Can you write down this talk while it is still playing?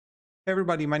Hey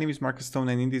everybody, my name is Marcus Stone,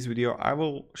 and in this video I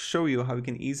will show you how you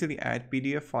can easily add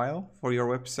PDF file for your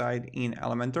website in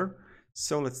Elementor.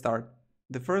 So let's start.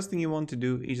 The first thing you want to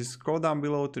do is just scroll down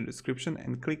below to the description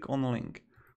and click on the link.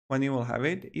 When you will have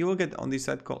it, you will get on this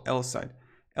site called Elsite.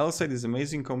 Elsite is an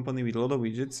amazing company with a lot of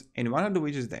widgets, and one of the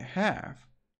widgets they have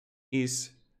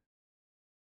is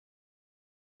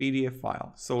PDF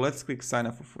file. So let's click sign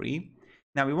up for free.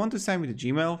 Now we want to sign with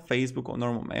Gmail, Facebook, or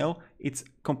normal mail. It's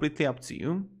completely up to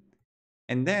you.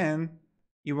 And then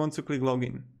you want to click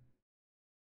login.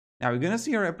 Now you're gonna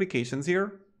see your applications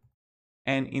here,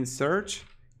 and in search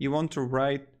you want to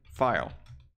write file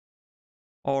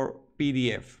or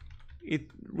PDF. It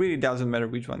really doesn't matter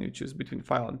which one you choose between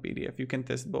file and PDF. You can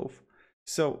test both.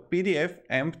 So PDF,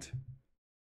 empt,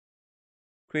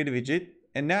 create a widget,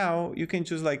 and now you can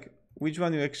choose like which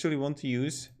one you actually want to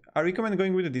use. I recommend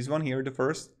going with this one here, the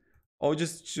first, or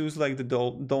just choose like the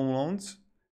downloads.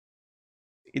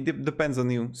 It depends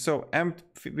on you. So empt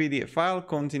PDF file,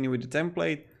 continue with the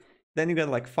template. Then you got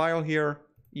like file here.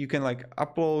 You can like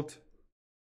upload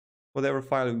whatever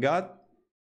file you got.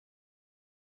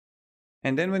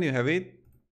 And then when you have it,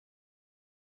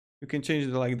 you can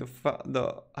change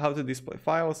the how to display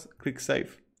files, click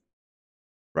save.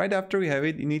 Right after you have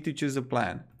it, you need to choose a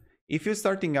plan. If you're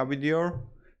starting up with your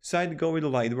site, go with the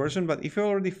light version, but if you're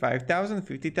already 5,000,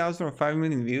 50,000 or 5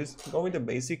 million views, go with the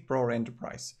basic, pro, or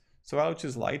enterprise. So I'll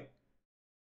choose light.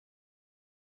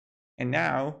 And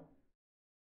now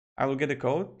I will get a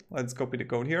code. Let's copy the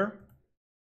code here.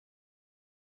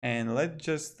 And let's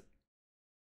just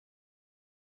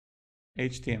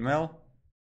HTML,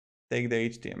 take the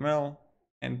HTML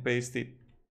and paste it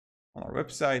on our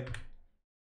website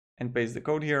and paste the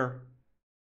code here,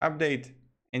 update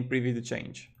and preview the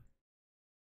change.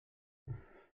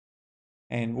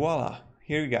 And voila,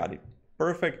 here you got it.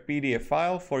 Perfect PDF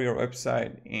file for your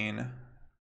website in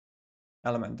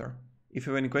Elementor. If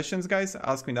you have any questions, guys,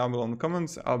 ask me down below in the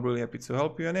comments. I'll be really happy to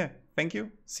help you. And yeah, thank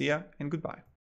you, see ya, and goodbye.